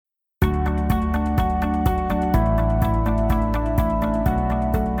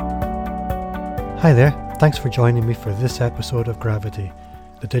Hi there, thanks for joining me for this episode of Gravity,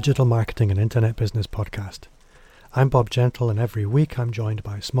 the digital marketing and internet business podcast. I'm Bob Gentle, and every week I'm joined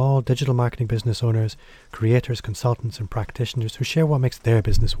by small digital marketing business owners, creators, consultants and practitioners who share what makes their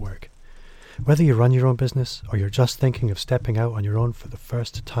business work. Whether you run your own business or you're just thinking of stepping out on your own for the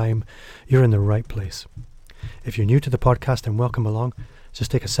first time, you're in the right place. If you're new to the podcast, then welcome along. Just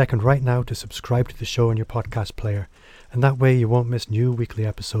take a second right now to subscribe to the show in your podcast player, and that way you won't miss new weekly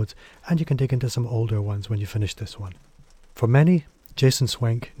episodes and you can dig into some older ones when you finish this one. For many, Jason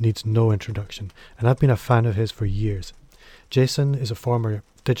Swenk needs no introduction, and I've been a fan of his for years. Jason is a former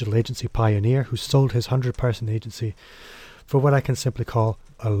digital agency pioneer who sold his 100-person agency for what I can simply call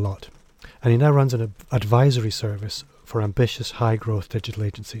a lot. And he now runs an advisory service for ambitious high-growth digital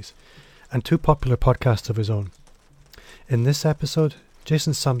agencies and two popular podcasts of his own. In this episode,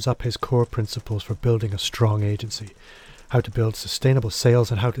 Jason sums up his core principles for building a strong agency, how to build sustainable sales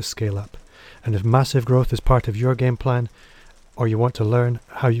and how to scale up. And if massive growth is part of your game plan, or you want to learn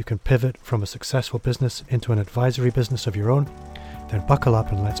how you can pivot from a successful business into an advisory business of your own, then buckle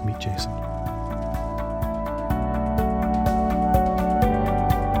up and let's meet Jason.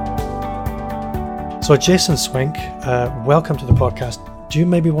 So Jason Swenk, welcome to the podcast. Do you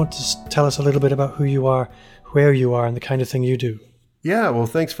maybe want to tell us a little bit about who you are, where you are, and the kind of thing you do? Yeah, well,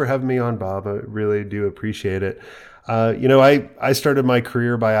 thanks for having me on, Bob. I really do appreciate it. I started my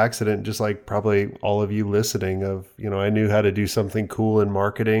career by accident, just like probably all of you listening. I knew how to do something cool in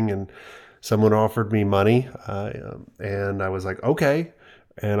marketing, and someone offered me money, and I was like, okay.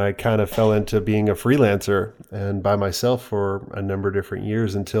 And I kind of fell into being a freelancer and by myself for a number of different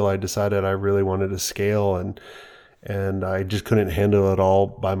years until I decided I really wanted to scale, and I just couldn't handle it all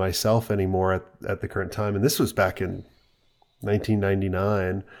by myself anymore at the current time. And this was back in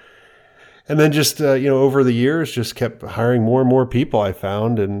 1999. And then just, over the years, just kept hiring more and more people I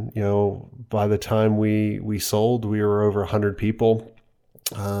found. And, by the time we sold, we were over 100 people,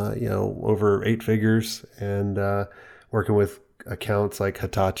 over 8 figures, and working with accounts like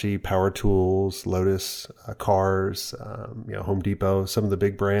Hitachi, Power Tools, Lotus, Cars, Home Depot, some of the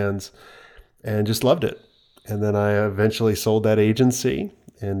big brands, and just loved it. And then I eventually sold that agency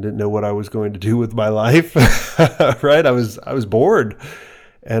and didn't know what I was going to do with my life. Right? I was bored,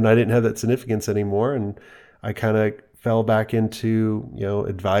 and I didn't have that significance anymore. And I kind of fell back into,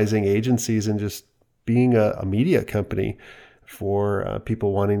 advising agencies and just being a media company for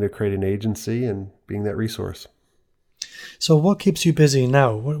people wanting to create an agency and being that resource. So what keeps you busy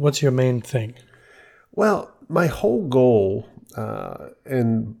now? What's your main thing? Well, my whole goal,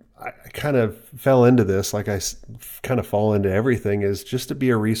 and I kind of fell into this, like I kind of fall into everything, is just to be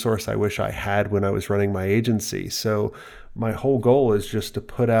a resource I wish I had when I was running my agency. So my whole goal is just to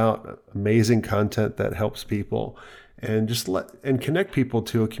put out amazing content that helps people and just connect people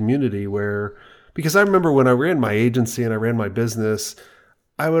to a community because I remember when I ran my agency and I ran my business,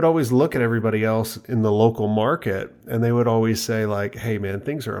 I would always look at everybody else in the local market and they would always say like, hey man,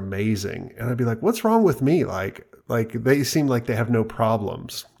 things are amazing. And I'd be like, what's wrong with me? Like they seem like they have no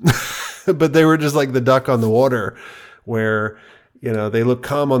problems, but they were just like the duck on the water where, they look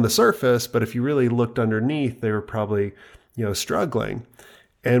calm on the surface, but if you really looked underneath, they were probably, struggling.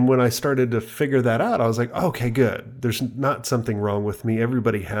 And when I started to figure that out, I was like, okay, good. There's not something wrong with me.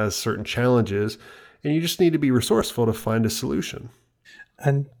 Everybody has certain challenges, and you just need to be resourceful to find a solution.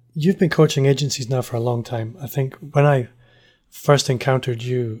 And you've been coaching agencies now for a long time. I think when I first encountered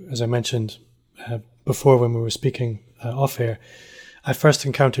you, as I mentioned before when we were speaking off air, I first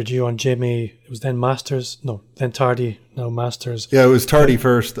encountered you on Jamie, it was then Tardy, now Masters. Yeah, it was Tardy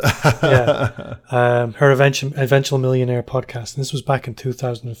first. Her Eventual Millionaire podcast. And this was back in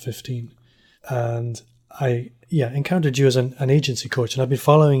 2015. And I encountered you as an agency coach, and I've been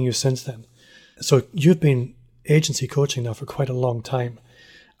following you since then. So you've been agency coaching now for quite a long time.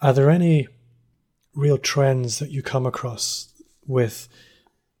 Are there any real trends that you come across with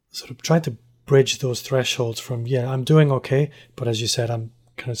sort of trying to bridge those thresholds from, I'm doing okay, but as you said, I'm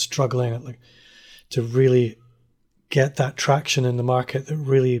kind of struggling to really get that traction in the market that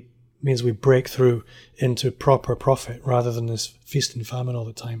really means we break through into proper profit rather than this feast and famine all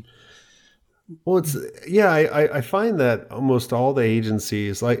the time? Well, I find that almost all the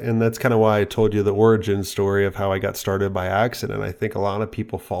agencies, and that's kind of why I told you the origin story of how I got started by accident. I think a lot of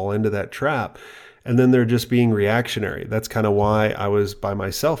people fall into that trap, and then they're just being reactionary. That's kind of why I was by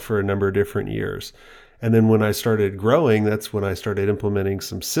myself for a number of different years. And then when I started growing, that's when I started implementing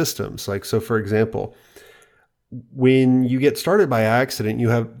some systems. So for example, when you get started by accident,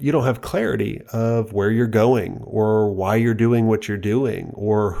 you don't have clarity of where you're going or why you're doing what you're doing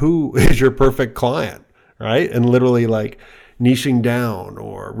or who is your perfect client, right? And literally niching down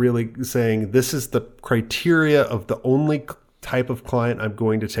or really saying, this is the criteria of the only type of client I'm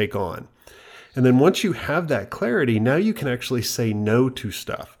going to take on. And then once you have that clarity, now you can actually say no to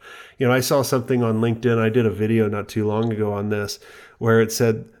stuff. I saw something on LinkedIn. I did a video not too long ago on this where it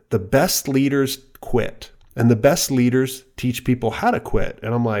said the best leaders quit and the best leaders teach people how to quit.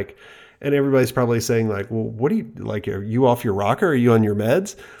 And I'm like, and everybody's probably saying like, well, what do you like? Are you off your rocker? Are you on your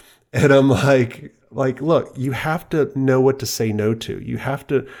meds? And I'm like, look, you have to know what to say no to. You have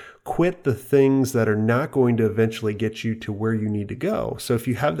to quit the things that are not going to eventually get you to where you need to go. So if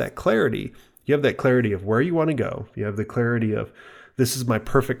you have that clarity, you have that clarity of where you want to go. You have the clarity of this is my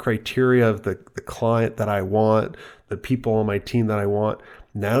perfect criteria of the client that I want, the people on my team that I want.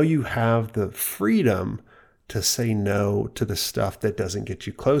 Now you have the freedom to say no to the stuff that doesn't get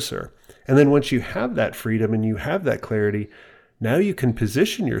you closer. And then once you have that freedom and you have that clarity, now you can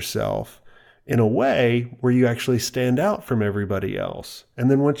position yourself in a way where you actually stand out from everybody else. And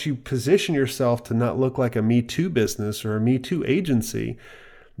then once you position yourself to not look like a Me Too business or a Me Too agency,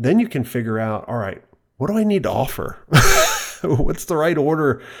 then you can figure out, all right, what do I need to offer? What's the right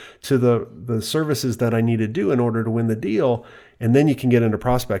order to the services that I need to do in order to win the deal? And then you can get into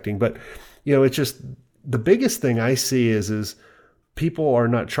prospecting. But, it's just the biggest thing I see is people are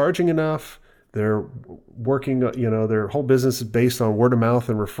not charging enough. They're working, their whole business is based on word of mouth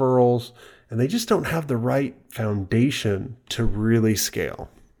and referrals, and they just don't have the right foundation to really scale.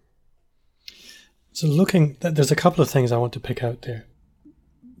 So there's a couple of things I want to pick out there.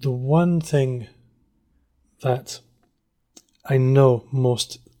 The one thing that I know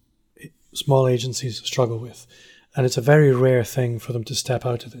most small agencies struggle with, and it's a very rare thing for them to step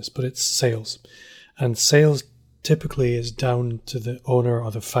out of this, but it's sales. And sales typically is down to the owner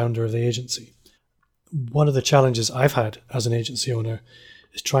or the founder of the agency. One of the challenges I've had as an agency owner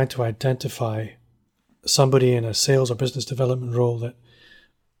is trying to identify somebody in a sales or business development role that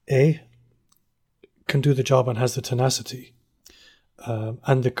A, can do the job and has the tenacity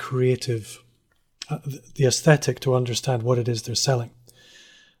and the creative, the aesthetic to understand what it is they're selling.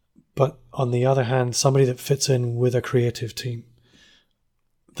 But on the other hand, somebody that fits in with a creative team.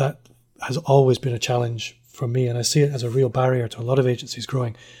 That has always been a challenge for me, and I see it as a real barrier to a lot of agencies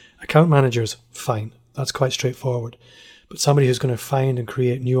growing. Account managers, fine. That's quite straightforward. But somebody who's going to find and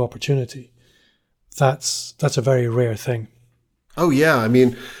create new opportunity, that's a very rare thing. Oh, yeah.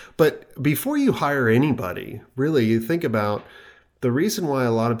 But before you hire anybody, really, you think about the reason why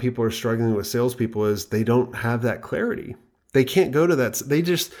a lot of people are struggling with salespeople is they don't have that clarity. They can't go to that.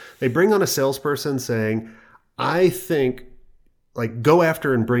 They bring on a salesperson saying, I think, like, go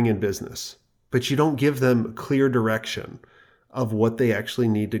after and bring in business, but you don't give them clear direction of what they actually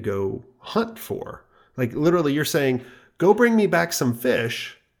need to go hunt for. Like, literally, you're saying, go bring me back some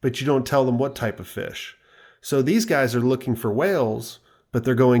fish, but you don't tell them what type of fish. So these guys are looking for whales, but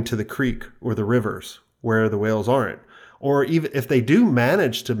they're going to the creek or the rivers where the whales aren't. Or even if they do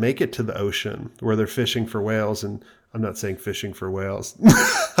manage to make it to the ocean where they're fishing for whales, and I'm not saying fishing for whales.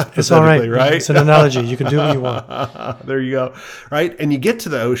 It's all right. It's an analogy. You can do what you want. There you go. Right. And you get to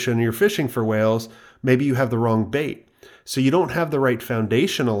the ocean, you're fishing for whales. Maybe you have the wrong bait. So you don't have the right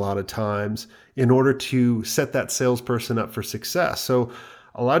foundation a lot of times in order to set that salesperson up for success. So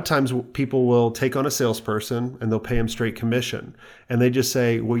a lot of times people will take on a salesperson and they'll pay him straight commission. And they just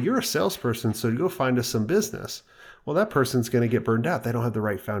say, well, you're a salesperson, so go find us some business. Well, that person's going to get burned out. They don't have the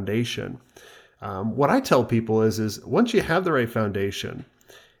right foundation. What I tell people is once you have the right foundation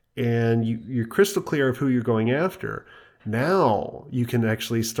and you're crystal clear of who you're going after, now you can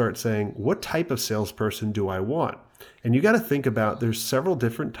actually start saying, what type of salesperson do I want? And you got to think about, there's several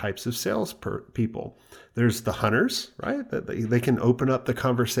different types of people. There's the hunters, right? They can open up the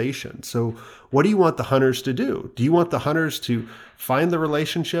conversation. So what do you want the hunters to do? Do you want the hunters to find the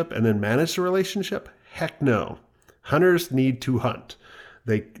relationship and then manage the relationship? Heck no. Hunters need to hunt.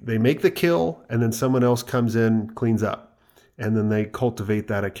 They make the kill, and then someone else comes in, cleans up, and then they cultivate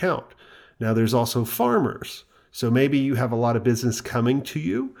that account. Now there's also farmers. So maybe you have a lot of business coming to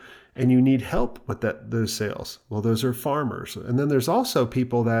you and you need help with those sales. Well, those are farmers. And then there's also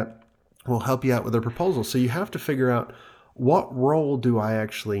people that will help you out with their proposal. So you have to figure out, what role do I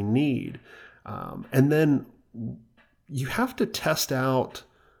actually need? And then you have to test out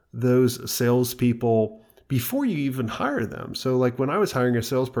those salespeople before you even hire them. So like when I was hiring a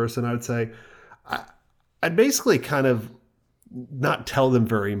salesperson, I would say, I'd basically kind of not tell them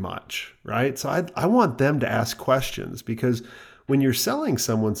very much, right? So I want them to ask questions, because when you're selling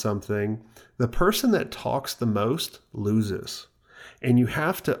someone something, the person that talks the most loses. And you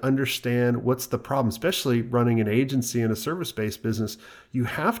have to understand what's the problem, especially running an agency in a service-based business. You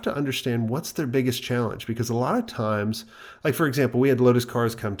have to understand what's their biggest challenge, because a lot of times, like for example, we had Lotus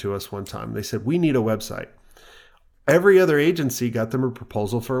Cars come to us one time. They said, we need a website. Every other agency got them a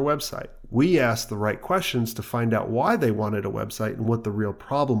proposal for a website. We asked the right questions to find out why they wanted a website and what the real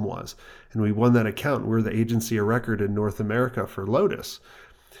problem was. And we won that account. We're the agency of record in North America for Lotus.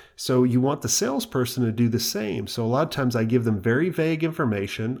 So you want the salesperson to do the same. So a lot of times I give them very vague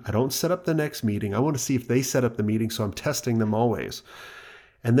information. I don't set up the next meeting. I want to see if they set up the meeting. So I'm testing them always.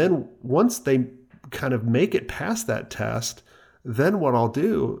 And then once they kind of make it past that test, then what I'll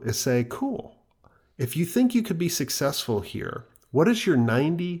do is say, cool. If you think you could be successful here, what does your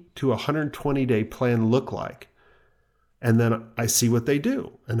 90 to 120 day plan look like? And then I see what they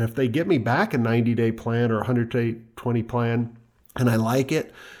do. And if they get me back a 90-day plan or 120 plan and I like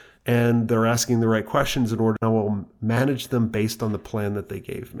it, and they're asking the right questions in order, I will manage them based on the plan that they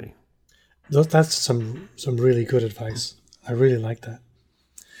gave me. That's some really good advice. I really like that.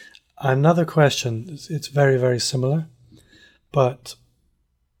 Another question, it's very, very similar, but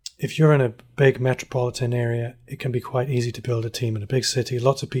if you're in a big metropolitan area, it can be quite easy to build a team in a big city,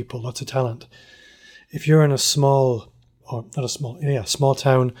 lots of people, lots of talent. If you're in a small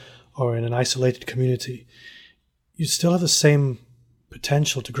town or in an isolated community, you still have the same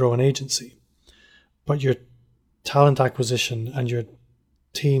potential to grow an agency, but your talent acquisition and your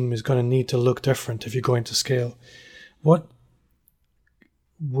team is going to need to look different if you're going to scale. What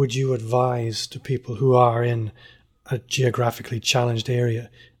would you advise to people who are in a geographically challenged area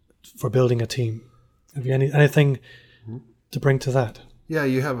for building a team? Have you anything to bring to that? Yeah,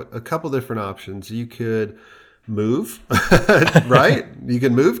 you have a couple different options. You could move, right? You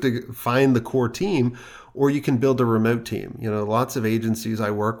can move to find the core team, or you can build a remote team. Lots of agencies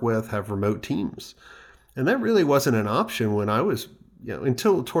I work with have remote teams. And that really wasn't an option when I was,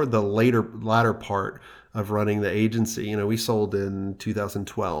 until toward the latter part of running the agency. We sold in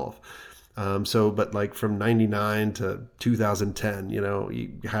 2012. But like from 99 to 2010,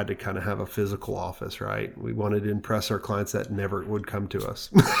 you had to kind of have a physical office, right? We wanted to impress our clients that never would come to us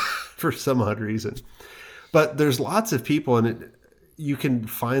for some odd reason. But there's lots of people, and you can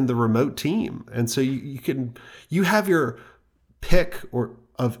find the remote team. And so you have your pick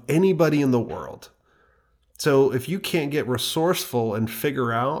of anybody in the world. So if you can't get resourceful and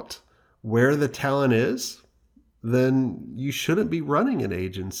figure out where the talent is, then you shouldn't be running an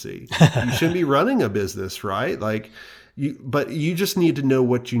agency. You shouldn't be running a business, right? But you just need to know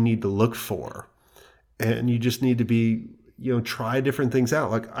what you need to look for. And you just need to be, try different things out.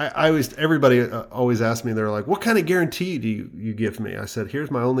 Like everybody always asks me, they're like, what kind of guarantee do you give me? I said,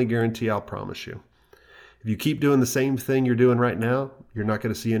 here's my only guarantee I'll promise you. If you keep doing the same thing you're doing right now, you're not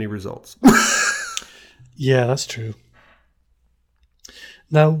going to see any results. Yeah, that's true.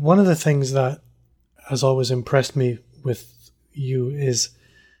 Now, one of the things that has always impressed me with you is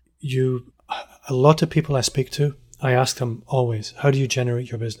a lot of people I speak to, I ask them always, how do you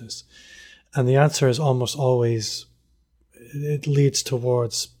generate your business? And the answer is almost always, it leads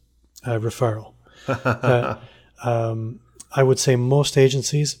towards referral. I would say most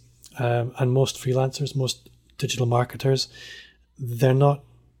agencies and most freelancers, most digital marketers, they're not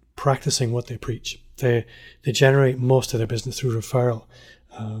practicing what they preach. They generate most of their business through referral.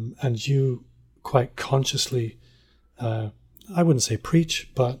 And you quite consciously, I wouldn't say preach,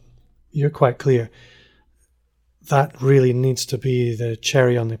 but you're quite clear. That really needs to be the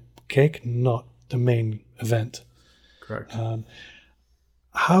cherry on the cake, not the main event. Correct.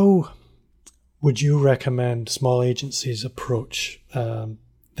 How would you recommend small agencies approach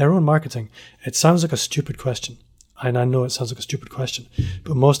their own marketing? It sounds like a stupid question, and I know it sounds like a stupid question,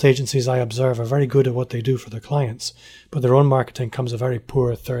 but most agencies I observe are very good at what they do for their clients, but their own marketing comes a very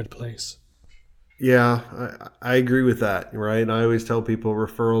poor third place. Yeah, I agree with that, right? And I always tell people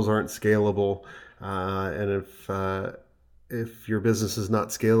referrals aren't scalable, and if your business is not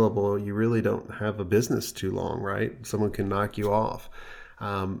scalable, you really don't have a business too long, right? Someone can knock you off.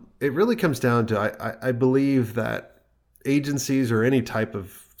 It really comes down to, I believe that agencies or any type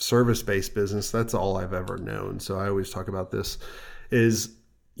of service-based business, that's all I've ever known. So I always talk about this, is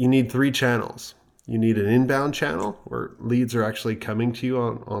you need 3 channels. You need an inbound channel where leads are actually coming to you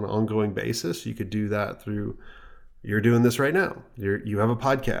on an ongoing basis. You could do that through, you're doing this right now. You have a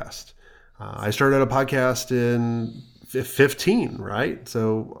podcast. I started a podcast in 15, right?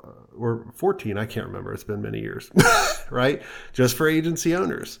 So, or 14, I can't remember. It's been many years, right? Just for agency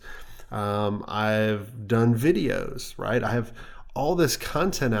owners. I've done videos, right? I have all this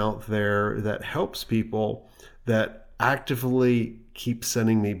content out there that helps people that actively keep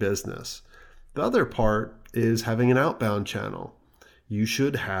sending me business. The other part is having an outbound channel. you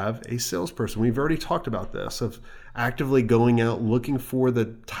should have a salesperson. We've already talked about this, of actively going out looking for the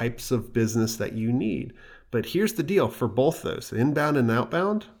types of business that you need. But here's the deal for both those, inbound and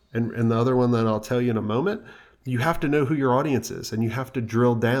outbound, and the other one that I'll tell you in a moment, you have to know who your audience is and you have to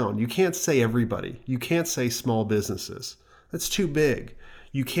drill down. You can't say everybody. You can't say small businesses. That's too big.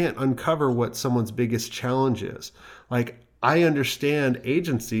 You can't uncover what someone's biggest challenge is. Like, I understand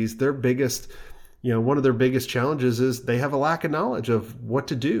agencies, their biggest, one of their biggest challenges is they have a lack of knowledge of what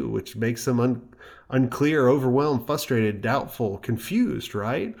to do, which makes them unclear, overwhelmed, frustrated, doubtful, confused,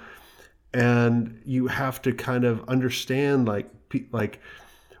 right? And you have to kind of understand like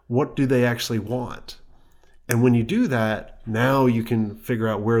what do they actually want? And when you do that, now you can figure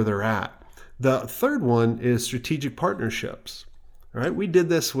out where they're at. The third one is strategic partnerships. All right, we did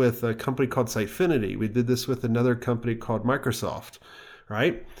this with a company called Sitefinity. We did this with another company called Microsoft,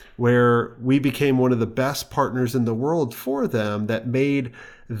 right? Where we became one of the best partners in the world for them that made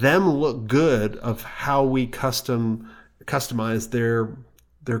them look good of how we customize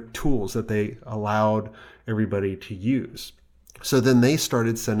their tools that they allowed everybody to use. So then they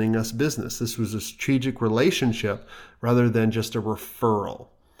started sending us business. This was a strategic relationship rather than just a referral,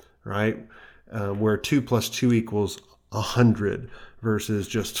 right? Where 2 + 2 = 100 versus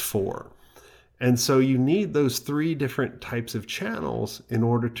just 4. And so you need those 3 different types of channels in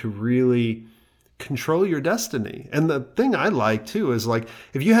order to really control your destiny. And the thing I like too is, like,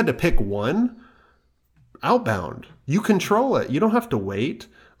 if you had to pick one, outbound, you control it. You don't have to wait.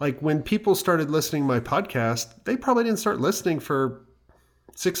 Like, when people started listening to my podcast, they probably didn't start listening for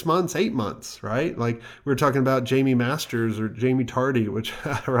 6 months, 8 months, right? Like, we were talking about Jamie Masters or Jamie Tardy, which,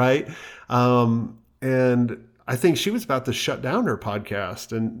 right? And I think she was about to shut down her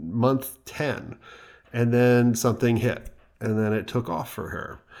podcast in month 10, and then something hit, and then it took off for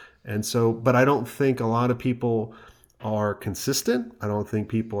her. And so, but I don't think a lot of people are consistent. I don't think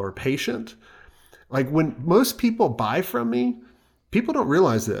people are patient. Like, when most people buy from me, people don't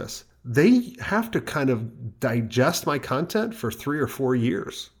realize this. They have to kind of digest my content for 3 or 4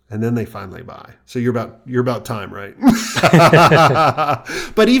 years, and then they finally buy. So you're about time, right?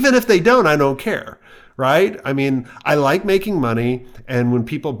 But even if they don't, I don't care, right? I mean, I like making money, and when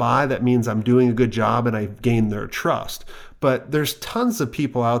people buy, that means I'm doing a good job and I've gained their trust. But there's tons of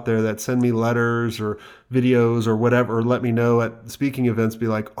people out there that send me letters or videos or whatever, or let me know at speaking events, be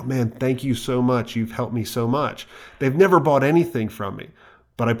like, oh man, thank you so much. You've helped me so much. They've never bought anything from me,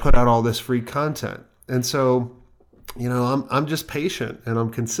 but I put out all this free content. And so, I'm just patient and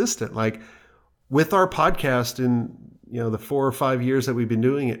I'm consistent. Like, with our podcast in, the 4 or 5 years that we've been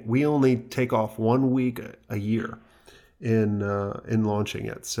doing it, we only take off 1 week a year in launching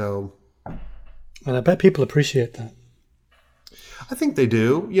it. So, and I bet people appreciate that. I think they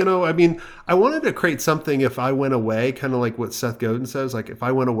do. I mean, I wanted to create something if I went away, kind of like what Seth Godin says, like, if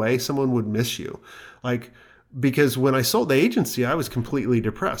I went away, someone would miss you. Like, because when I sold the agency, I was completely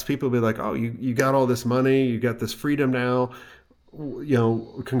depressed. People would be like, oh, you got all this money, you got this freedom now,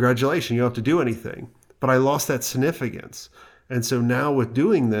 congratulations, you don't have to do anything. But I lost that significance. And so now with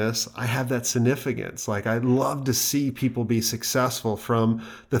doing this, I have that significance. Like, I'd love to see people be successful from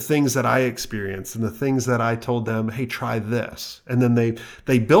the things that I experienced and the things that I told them, hey, try this. And then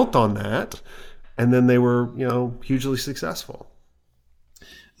they built on that, and then they were, hugely successful.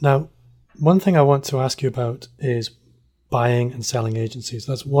 Now, one thing I want to ask you about is buying and selling agencies.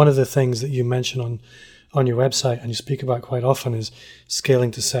 That's one of the things that you mention on your website and you speak about quite often, is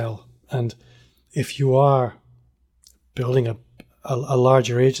scaling to sell. And if you are building a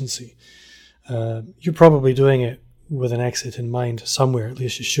larger agency, you're probably doing it with an exit in mind somewhere. At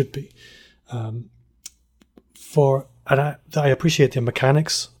least you should be. And I appreciate the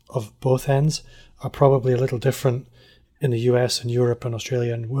mechanics of both ends are probably a little different in the US and Europe and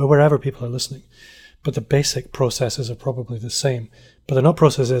Australia and wherever people are listening, but the basic processes are probably the same. But they're not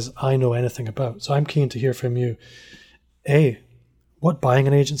processes I know anything about. So I'm keen to hear from you, A, what buying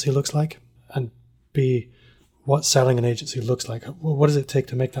an agency looks like, and B, what selling an agency looks like. What does it take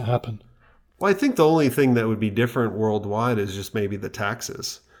to make that happen? Well, I think the only thing that would be different worldwide is just maybe the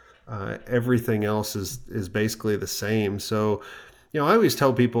taxes. Everything else is basically the same. So, I always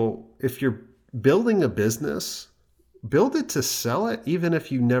tell people, if you're building a business, build it to sell it, even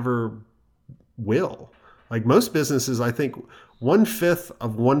if you never will. Like, most businesses, I think 1/5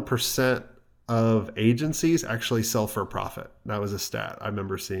 of 1% of agencies actually sell for a profit. That was a stat I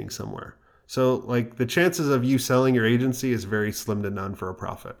remember seeing somewhere. So, like, the chances of you selling your agency is very slim to none for a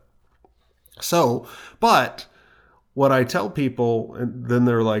profit. So, but what I tell people, and then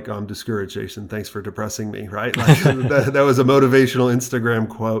they're like, oh, I'm discouraged, Jason. Thanks for depressing me, right? Like that was a motivational Instagram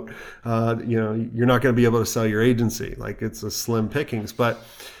quote. You're not going to be able to sell your agency. Like it's a slim pickings. But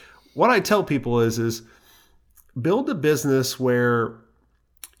what I tell people is build a business where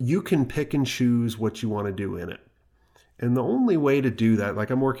you can pick and choose what you want to do in it. And the only way to do that,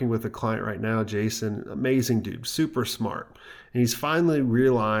 like I'm working with a client right now, Jason, amazing dude, super smart. And he's finally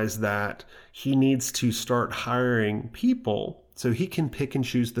realized that he needs to start hiring people so he can pick and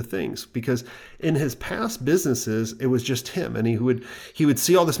choose the things. Because in his past businesses, it was just him. And he would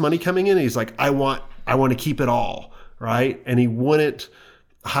see all this money coming in and he's like, I want to keep it all, right? And he wouldn't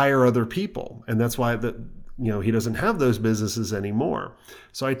hire other people. And that's why he doesn't have those businesses anymore.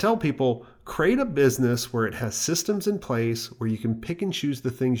 So I tell people, create a business where it has systems in place where you can pick and choose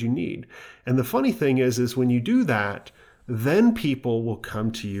the things you need. And the funny thing is when you do that, then people will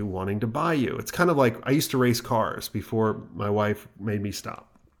come to you wanting to buy you. It's kind of like I used to race cars before my wife made me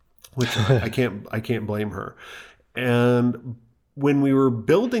stop, which I can't blame her. And when we were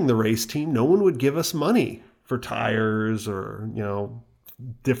building the race team, no one would give us money for tires or,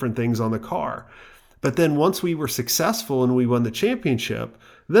 different things on the car. But then once we were successful and we won the championship,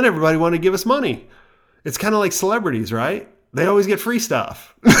 then everybody wanted to give us money. It's kind of like celebrities, right? They always get free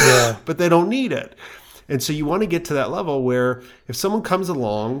stuff, but they don't need it. And so you want to get to that level where if someone comes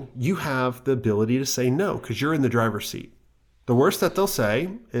along, you have the ability to say no because you're in the driver's seat. The worst that they'll say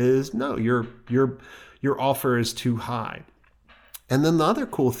is no, your offer is too high. And then the other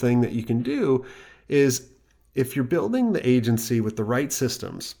cool thing that you can do is if you're building the agency with the right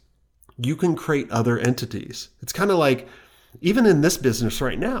systems, you can create other entities. It's kind of like, even in this business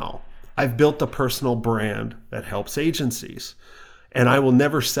right now, I've built a personal brand that helps agencies. And I will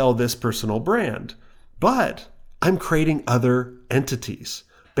never sell this personal brand, but I'm creating other entities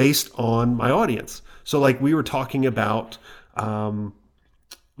based on my audience. So like we were talking about,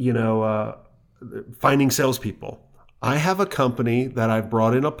 finding salespeople. I have a company that I've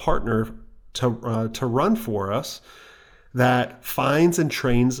brought in a partner to run for us that finds and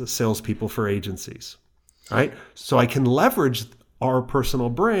trains salespeople for agencies, right? So I can leverage our personal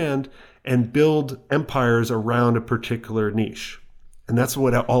brand and build empires around a particular niche. And that's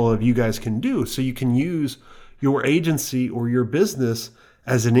what all of you guys can do. So you can use your agency or your business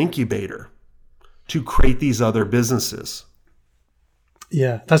as an incubator to create these other businesses.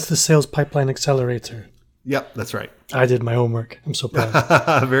 Yeah, that's the sales pipeline accelerator. Yep, that's right. I did my homework. I'm so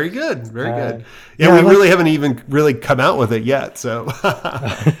proud. Very good. Very good. Yeah, we really haven't even really come out with it yet. So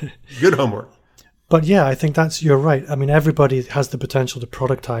good homework. But yeah, I think you're right. I mean, everybody has the potential to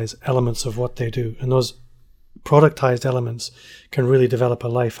productize elements of what they do. And those productized elements can really develop a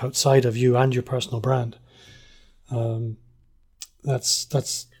life outside of you and your personal brand.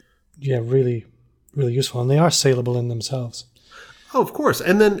 That's really, really useful. And they are saleable in themselves. Oh, of course.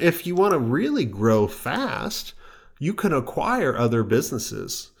 And then if you want to really grow fast, you can acquire other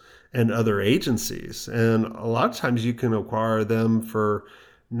businesses and other agencies. And a lot of times you can acquire them for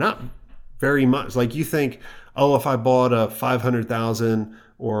not very much. Like you think, oh, if I bought a $500,000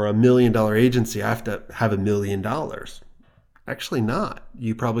 or $1 million agency, I have to have $1 million. Actually not.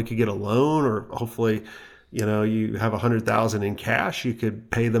 You probably could get a loan, or hopefully, you have $100,000 in cash. You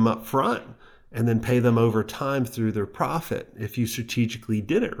could pay them up front and then pay them over time through their profit if you strategically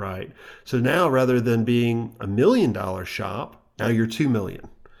did it right. So now rather than being $1 million shop, now you're 2 million.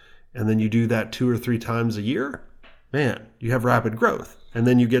 And then you do that 2 or 3 times a year, man, you have rapid growth. And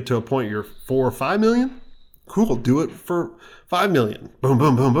then you get to a point you're 4 or 5 million. Cool, do it for 5 million. Boom,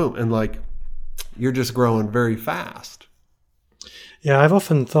 boom, boom, boom. And you're just growing very fast. Yeah, I've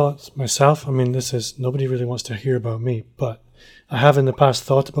often thought myself, nobody really wants to hear about me, but I have in the past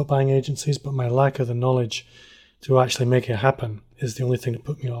thought about buying agencies, but my lack of the knowledge to actually make it happen is the only thing that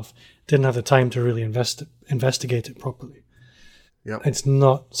put me off. Didn't have the time to really investigate it properly. Yep. It's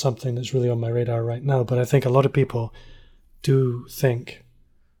not something that's really on my radar right now, but I think a lot of people do think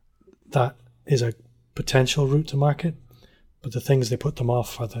that is a potential route to market, but the things they put them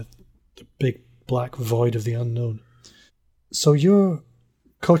off are the big black void of the unknown. So your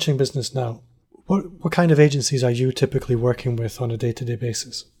coaching business now, what kind of agencies are you typically working with on a day-to-day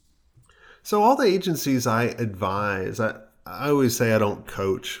basis? So all the agencies I advise, I always say I don't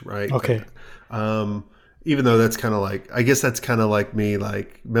coach, right? Okay. Even though that's kind of like, I guess that's kind of like me.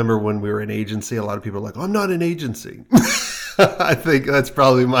 Like, remember when we were an agency, a lot of people are like, oh, I'm not an agency. I think that's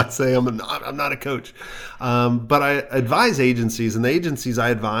probably my say. I'm not a coach. But I advise agencies, and the agencies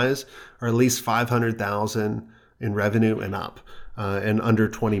I advise are at least 500,000 in revenue and up, and under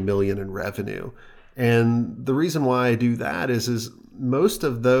 20 million in revenue. And the reason why I do that is most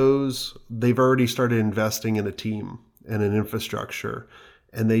of those, they've already started investing in a team and an infrastructure,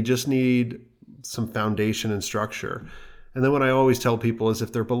 and they just need some foundation and structure. And then what I always tell people is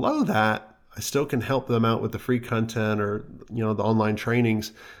if they're below that, I still can help them out with the free content or, the online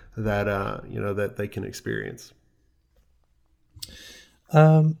trainings that, that they can experience.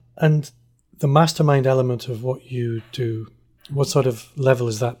 And the mastermind element of what you do, what sort of level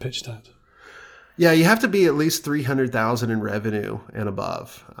is that pitched at? Yeah, you have to be at least 300,000 in revenue and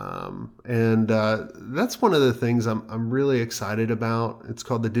above. And that's one of the things I'm really excited about. It's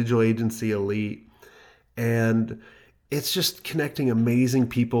called the Digital Agency Elite. And it's just connecting amazing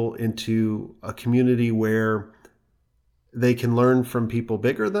people into a community where they can learn from people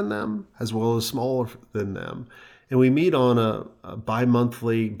bigger than them as well as smaller than them. And we meet on a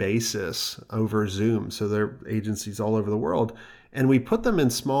bi-monthly basis over Zoom. So there are agencies all over the world. And we put them in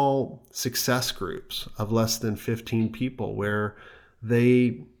small success groups of less than 15 people where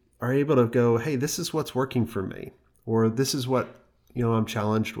they are able to go, hey, this is what's working for me, or this is what, I'm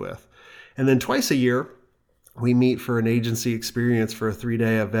challenged with. And then twice a year, we meet for an agency experience for a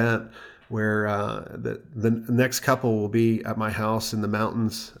 3-day event where the next couple will be at my house in the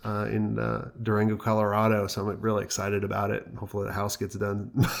mountains in Durango, Colorado. So I'm really excited about it. Hopefully the house gets done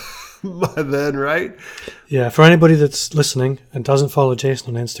by then, right? Yeah, for anybody that's listening and doesn't follow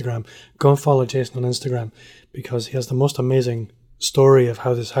Jason on Instagram, go and follow Jason on Instagram because he has the most amazing story of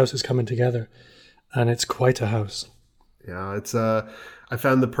how this house is coming together. And it's quite a house. Yeah, it's I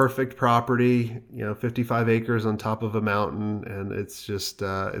found the perfect property, 55 acres on top of a mountain, and it's just,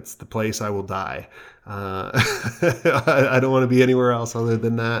 it's the place I will die. I don't want to be anywhere else other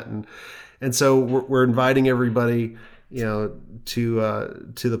than that. And so we're inviting everybody, to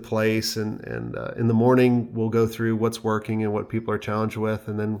the place, and in the morning we'll go through what's working and what people are challenged with,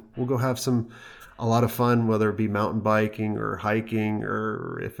 and then we'll go have a lot of fun, whether it be mountain biking or hiking,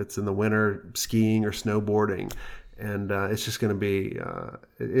 or if it's in the winter, skiing or snowboarding. And it's just going to be,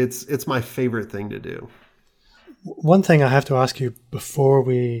 it's my favorite thing to do. One thing I have to ask you before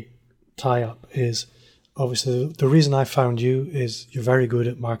we tie up is, obviously, the reason I found you is you're very good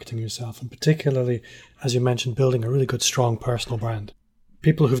at marketing yourself, and particularly, as you mentioned, building a really good, strong personal brand.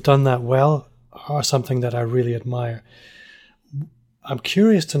 People who've done that well are something that I really admire. I'm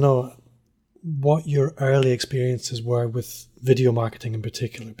curious to know what your early experiences were with video marketing in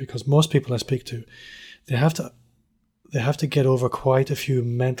particular, because most people I speak to, they have to get over quite a few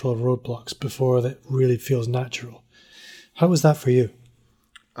mental roadblocks before that really feels natural. How was that for you?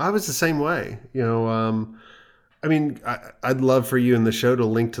 I was the same way. I'd love for you in the show to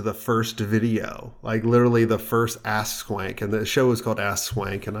link to the first video, like literally the first Ask Swenk. And the show was called Ask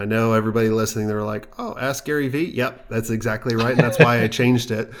Swenk. And I know everybody listening, they were like, oh, Ask Gary V? Yep, that's exactly right. And that's why I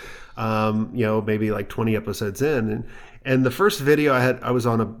changed it, maybe like 20 episodes in. And the first video I was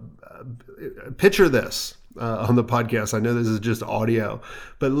on picture this. On the podcast. I know this is just audio,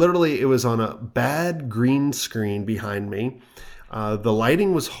 but literally it was on a bad green screen behind me. The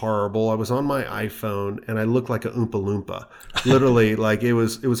lighting was horrible. I was on my iPhone and I looked like a Oompa Loompa. Literally, like it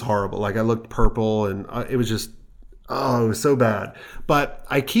was horrible. Like I looked purple and it was just, it was so bad. But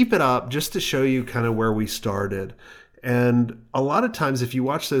I keep it up just to show you kind of where we started. And a lot of times, if you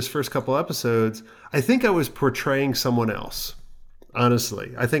watch those first couple episodes, I think I was portraying someone else.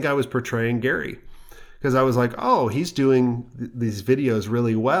 Honestly, I think I was portraying Gary. Because I was like, oh, he's doing these videos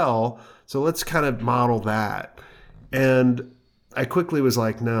really well, so let's kind of model that. And I quickly was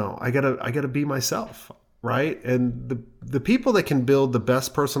like, no, I gotta be myself, right? And the people that can build the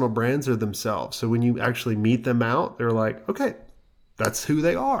best personal brands are themselves. So when you actually meet them out, they're like, okay, that's who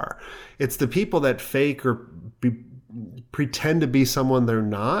they are. It's the people that fake or pretend to be someone they're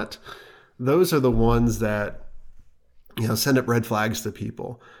not. Those are the ones that send up red flags to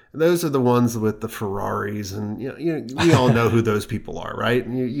people. Those are the ones with the Ferraris, and we all know who those people are, right?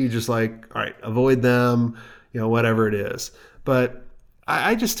 And you just like, all right, avoid them, whatever it is. But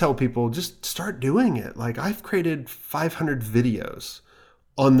I just tell people, just start doing it. Like I've created 500 videos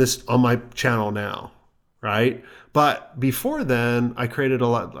on my channel now, right? But before then, I created a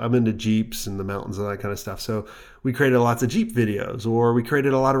lot. I'm into Jeeps and the mountains and that kind of stuff. So we created lots of Jeep videos, or we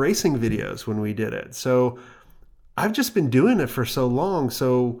created a lot of racing videos when we did it. So I've just been doing it for so long.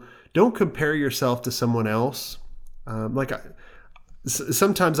 So don't compare yourself to someone else.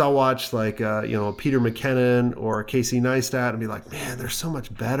 Sometimes I'll watch Peter McKinnon or Casey Neistat and be like, man, they're so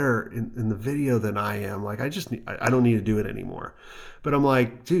much better in the video than I am. Like I don't need to do it anymore. But I'm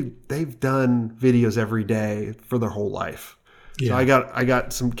like, dude, they've done videos every day for their whole life. Yeah. So I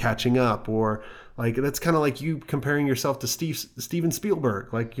got some catching up. Or Like, that's kind of like you comparing yourself to Steven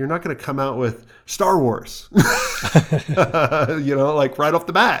Spielberg. Like, you're not going to come out with Star Wars, like right off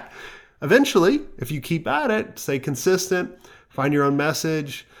the bat. Eventually, if you keep at it, stay consistent, find your own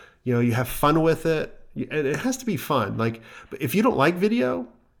message, you have fun with it. It has to be fun. Like, if you don't like video,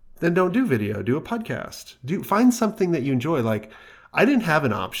 then don't do video. Do a podcast. Find something that you enjoy. Like, I didn't have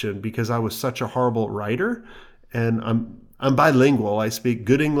an option because I was such a horrible writer, and I'm bilingual. I speak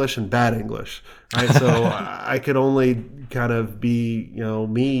good English and bad English, right? So I could only kind of be,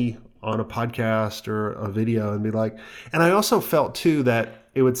 me on a podcast or a video and be like, and I also felt too that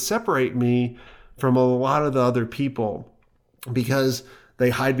it would separate me from a lot of the other people because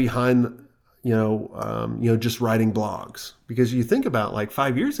they hide behind, just writing blogs. Because you think about like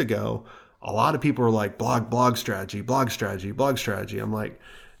 5 years ago, a lot of people were like blog strategy. I'm like,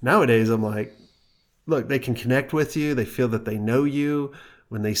 nowadays I'm like, look, they can connect with you. They feel that they know you.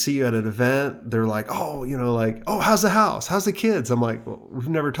 When they see you at an event, they're like, oh, oh, how's the house? How's the kids? I'm like, well, we've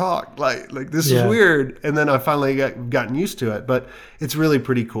never talked. Like this is weird. And then I finally gotten used to it. But it's really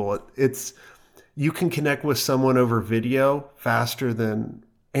pretty cool. You can connect with someone over video faster than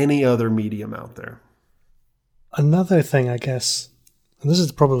any other medium out there. Another thing, I guess, and this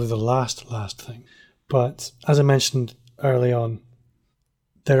is probably the last thing, but as I mentioned early on,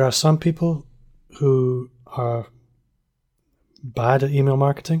 there are some people who are bad at email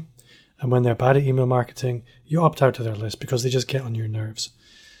marketing, and when they're bad at email marketing, you opt out of their list because they just get on your nerves.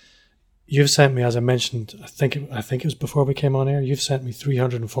 You've sent me, as I mentioned, I think it was before we came on air, you've sent me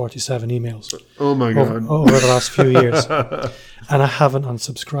 347 emails. Oh my God. Over the last few years. And I haven't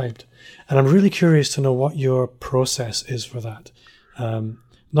unsubscribed. And I'm really curious to know what your process is for that.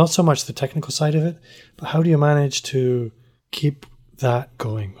 Not so much the technical side of it, but how do you manage to keep that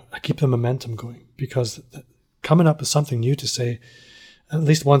going, keep the momentum going? Because coming up with something new to say at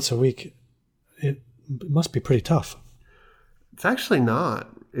least once a week, it must be pretty tough. It's actually not,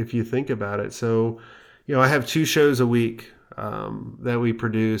 if you think about it. So, I have 2 shows a week that we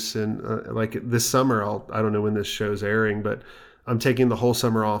produce, and like this summer, I don't know when this show's airing, but I'm taking the whole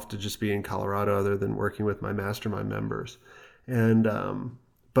summer off to just be in Colorado, other than working with my mastermind members. And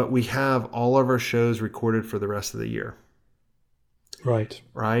but we have all of our shows recorded for the rest of the year. Right.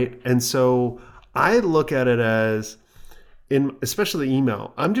 And so I look at it as, especially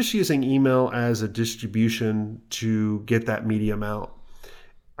email, I'm just using email as a distribution to get that medium out.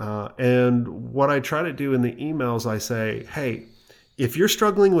 And what I try to do in the emails, I say, hey, if you're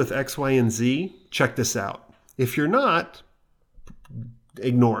struggling with X, Y, and Z, check this out. If you're not,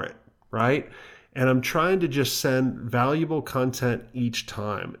 ignore it, right? And I'm trying to just send valuable content each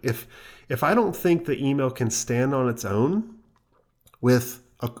time. If I don't think the email can stand on its own with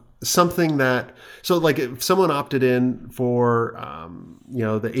something that, so like if someone opted in for,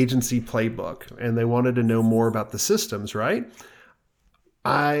 the agency playbook and they wanted to know more about the systems, right?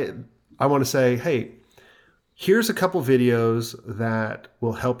 I want to say, hey, here's a couple videos that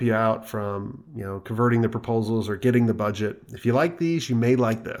will help you out from, converting the proposals or getting the budget. If you like these, you may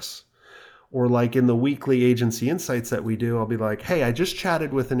like this. Or like in the weekly agency insights that we do, I'll be like, hey, I just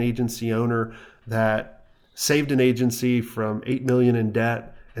chatted with an agency owner that saved an agency from 8 million in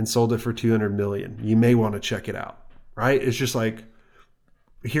debt and sold it for 200 million. You may want to check it out, right? It's just like,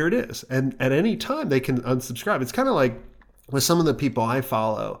 here it is. And at any time they can unsubscribe. It's kind of like with some of the people I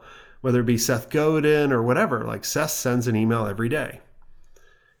follow, whether it be Seth Godin or whatever, like Seth sends an email every day.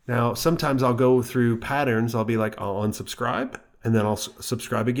 Now, sometimes I'll go through patterns. I'll be like, I'll unsubscribe and then I'll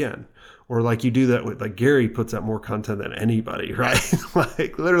subscribe again. Or like you do that with, like Gary puts out more content than anybody, right?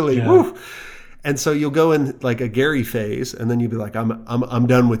 Like literally, woo. And so you'll go in like a Gary phase and then you'll be like, I'm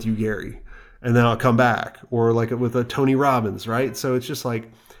done with you, Gary. And then I'll come back. Or like with a Tony Robbins, right? So it's just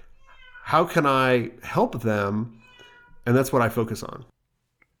like, how can I help them? And that's what I focus on.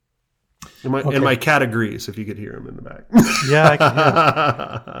 In my categories, if you could hear them in the back. Yeah, I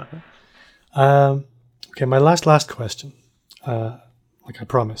can hear. Okay, my last question, like I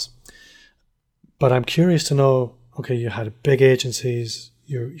promise. But I'm curious to know, okay, you had big agencies,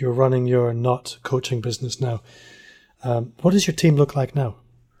 you're running your not coaching business now. What does your team look like now?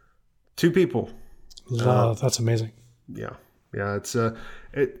 2 people. Wow, that's amazing. Yeah. It's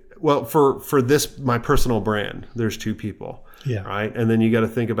well, for this, my personal brand, there's 2 people. Yeah. Right. And then you got to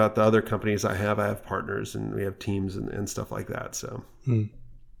think about the other companies I have partners and we have teams and stuff like that. So.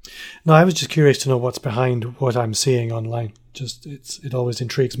 No, I was just curious to know what's behind what I'm seeing online. Just it always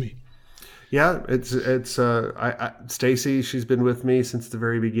intrigues me. Yeah, it's Stacy, she's been with me since the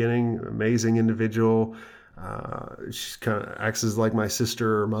very beginning. Amazing individual. She kind of acts as like my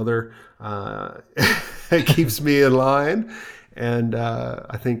sister or mother. It keeps me in line. And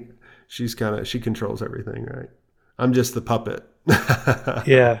I think she controls everything, right? I'm just the puppet.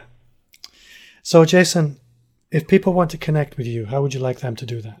 Yeah. So Jason, if people want to connect with you, how would you like them to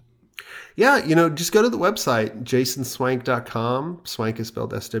do that? Yeah, just go to the website, jasonswenk.com. Swank is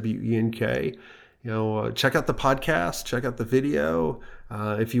spelled Swenk. Check out the podcast, check out the video.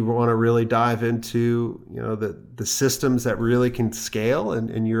 If you want to really dive into, the systems that really can scale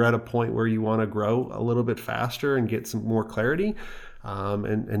and you're at a point where you want to grow a little bit faster and get some more clarity,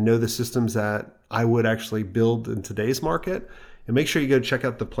 and know the systems that I would actually build in today's market. And make sure you go check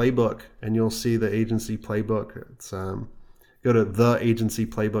out the playbook, and you'll see the agency playbook. It's go to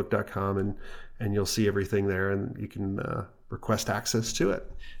theagencyplaybook.com and you'll see everything there, and you can request access to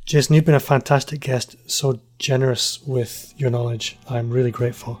it. Jason, you've been a fantastic guest, so generous with your knowledge. I'm really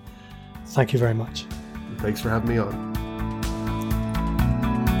grateful. Thank you very much. Thanks for having me on.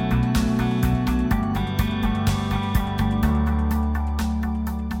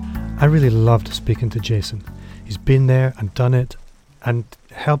 I really loved speaking to Jason. He's been there and done it and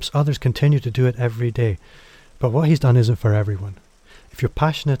helps others continue to do it every day. But what he's done isn't for everyone. If you're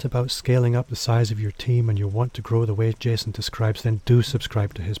passionate about scaling up the size of your team and you want to grow the way Jason describes, then do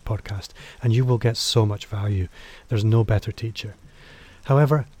subscribe to his podcast and you will get so much value. There's no better teacher.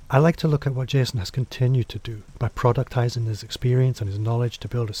 However, I like to look at what Jason has continued to do by productizing his experience and his knowledge to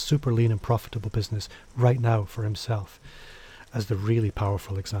build a super lean and profitable business right now for himself as the really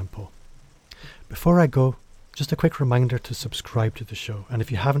powerful example. Before I go, just a quick reminder to subscribe to the show, and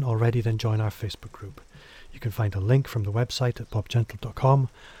if you haven't already, then join our Facebook group. You can find a link from the website at bobgentle.com,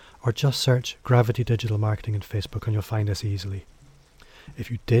 or just search Gravity Digital Marketing in Facebook and you'll find us easily.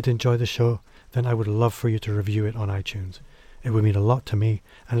 If you did enjoy the show, then I would love for you to review it on iTunes. It would mean a lot to me,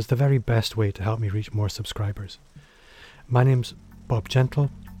 and it's the very best way to help me reach more subscribers. My name's Bob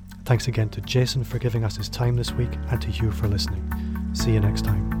Gentle. Thanks again to Jason for giving us his time this week, and to you for listening. See you next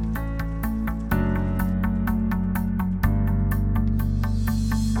time.